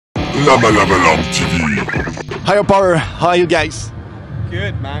Lama Lama Lam TV. Higher Power, how are you guys?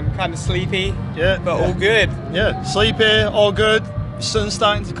 Good, man. Kind of sleepy, Yeah, but all good. Yeah, sleepy, all good. Sun's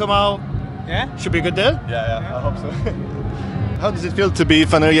starting to come out. Yeah? Should be a good day. Yeah, I hope so. How does it feel to be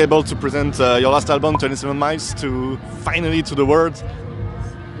finally able to present your last album, 27 Miles, to finally to the world?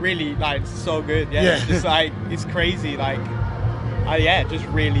 Really, like, so good. Yeah. Yeah. It's just like, it's crazy. Like, yeah, just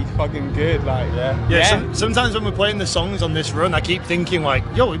really fucking good. Like, Yeah. Sometimes when we're playing the songs on this run, I keep thinking like,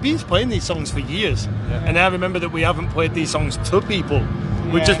 yo, we've been playing these songs for years. Yeah. And I remember that we haven't played these songs to people.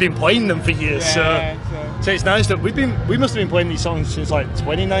 We've just been playing them for years. So it's nice that we must have been playing these songs since like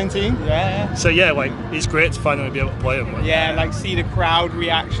 2019. Yeah. So yeah, like it's great to finally be able to play them. Like. Yeah, like see the crowd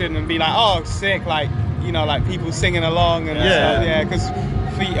reaction and be like, oh, sick, like, you know, like people singing along and because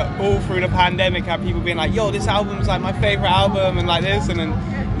all through the pandemic, I had people being like, yo, this album's like my favorite album and like this, and then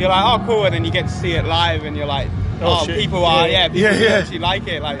you're like, oh, cool, and then you get to see it live and you're like, oh, shit. people are, people actually like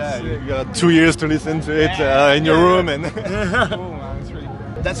it, like, You got 2 years to listen to it in your room, and cool, man, it's really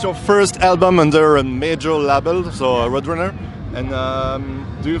cool. that's your first album under a major label, so Roadrunner. And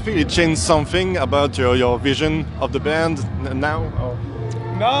do you feel it changed something about your vision of the band now? Or?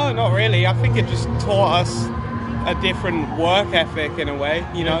 No, not really. I think it just taught us a different work ethic in a way,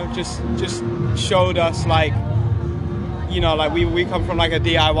 you know, just showed us like, you know, like we come from like a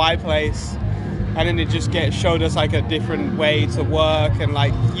DIY place, and then it just showed us like a different way to work, and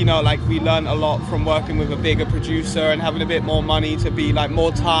like, you know, like we learned a lot from working with a bigger producer and having a bit more money to be like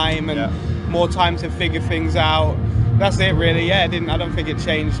more time and more time to figure things out. That's it really. Yeah, I don't think it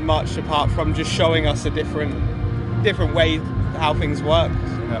changed much apart from just showing us a different way how things work.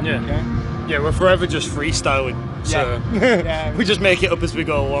 Yeah, we're forever just freestyling. So we just make it up as we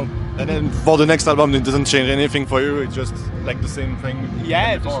go along. And then for the next album, it doesn't change anything for you. It's just like the same thing.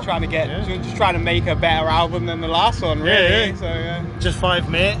 Yeah, just trying to make a better album than the last one, really. Yeah. So Just 5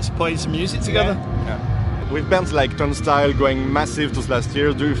 mates playing some music together. With bands like Turnstile going massive this last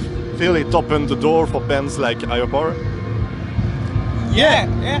year, do you feel it opened the door for bands like Higher Power? Yeah,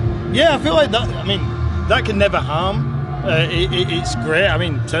 I feel like that. I mean, that can never harm. It's great. I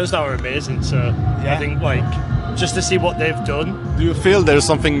mean, Turnstile are amazing. So I think like just to see what they've done. Do you feel there's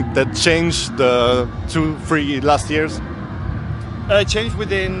something that changed the 2-3 last years? Changed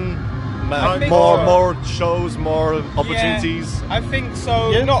within more shows, more opportunities. Yeah, I think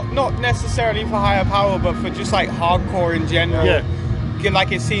so. Yeah. Not necessarily for Higher Power, but for just like hardcore in general. Yeah.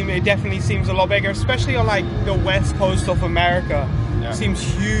 Like it definitely seems a lot bigger, especially on like the west coast of America. It seems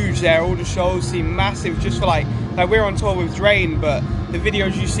huge there. All the shows seem massive. Just for like we're on tour with Drain, but the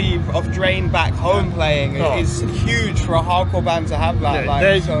videos you see of Drain back home playing is huge for a hardcore band to have that.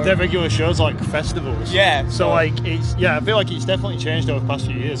 They're regular shows like festivals. Yeah. So like it's I feel like it's definitely changed over the past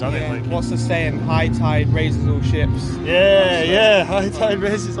few years, hasn't it? Like, what's the saying? High tide raises all ships. High tide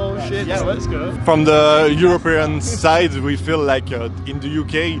raises all ships. Yeah, let's go. From the European side, we feel like in the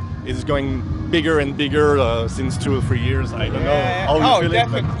UK it's going bigger and bigger since 2 or 3 years. I don't know how you feel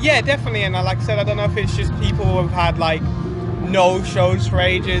definitely. Yeah, definitely. And like I said, I don't know if it's just people who have had like no shows for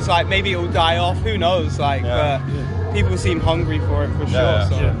ages. Like maybe it'll die off. Who knows? Like, but people seem hungry for it for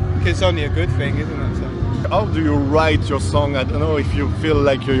sure. Because it's only a good thing, isn't it? So. How do you write your song? I don't know if you feel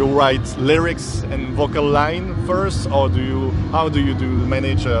like you write lyrics and vocal line first, or how do you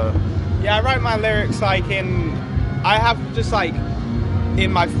manage? Yeah, I write my lyrics like I have just like. In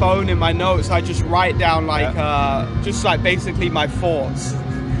my phone, in my notes, I just write down like just like basically my thoughts.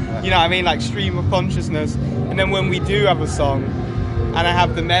 You know what I mean? Like stream of consciousness. And then when we do have a song and I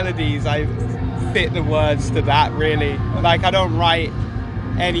have the melodies, I fit the words to that really. Like I don't write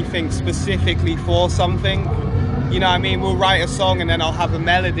anything specifically for something. You know what I mean? We'll write a song and then I'll have a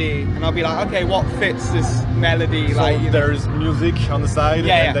melody and I'll be like, okay, what fits this melody? So like there's music on the side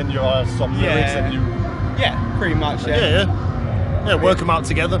and then you have some lyrics and you... Yeah, pretty much, Yeah, work them out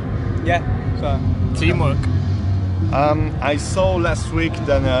together. Yeah, so teamwork. I saw last week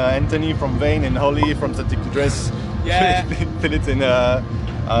that Anthony from Vane and Holly from Set Dress did it in the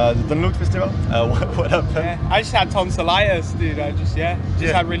Dunload Festival. What happened? Yeah. I just had tonsillitis, dude. I just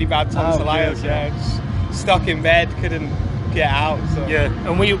had really bad tonsillitis. Just stuck in bed, couldn't get out. So. Yeah,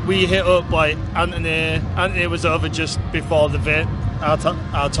 and we hit up like Anthony. Anthony was over just before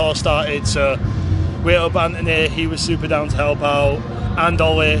our tour started, so. We hit up Anthony, he was super down to help out, and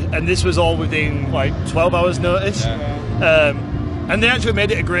Ollie, and this was all within like 12 hours notice. And they actually made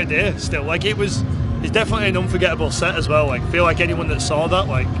it a great day still. Like it's definitely an unforgettable set as well. Like feel like anyone that saw that,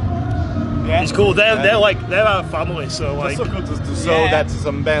 like it's cool. They're our family, so like it's so cool to show that to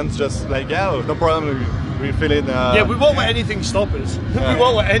some bands just like no problem. we feel it. Yeah, we won't let anything stop us. We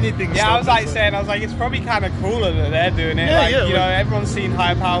won't let anything stop us. I was like saying, I was like, it's probably kind of cooler that they're doing it. Yeah, like, yeah, you know, everyone's seen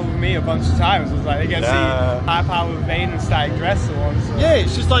High Power with me a bunch of times. I was like, they get to see High Power with Vane and Static Dress or one. So. Yeah,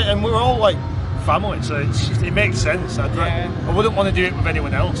 it's just like, and we're all like family, so it's just, it makes sense. I wouldn't want to do it with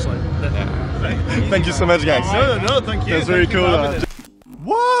anyone else. Like, Thank you so much, guys. No, thank you. That's very cool.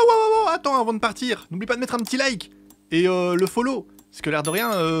 Wow, attends, avant de partir, n'oublie pas de mettre un petit like et le follow. Parce que l'air de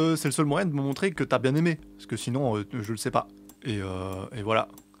rien, c'est le seul moyen de me montrer que t'as bien aimé. Parce que sinon, je le sais pas. Et voilà.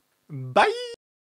 Bye!